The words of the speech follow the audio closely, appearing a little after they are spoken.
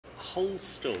Whole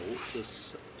Stole,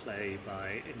 this play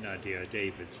by Nadia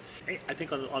Davids, I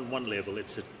think on one level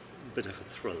it's a bit of a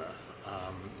thriller.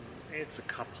 It's a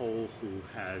couple who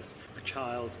has a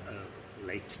child, a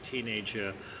late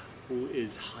teenager, who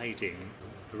is hiding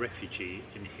a refugee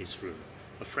in his room,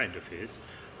 a friend of his,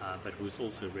 but who is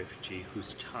also a refugee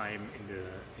whose time in the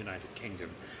United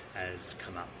Kingdom has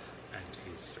come up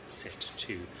and is set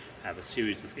to have a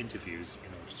series of interviews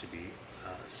in order to be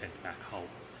sent back home.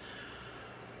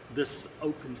 This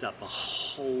opens up a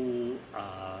whole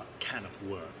can of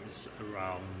worms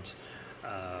around,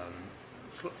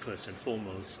 first and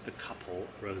foremost, the couple,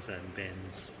 Rosa and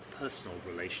Ben's personal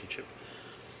relationship,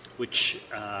 which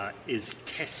is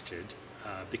tested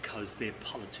because their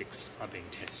politics are being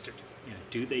tested. You know,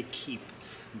 do they keep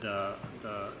the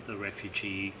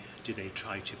refugee? Do they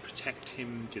try to protect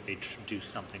him? Do they do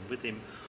something with him?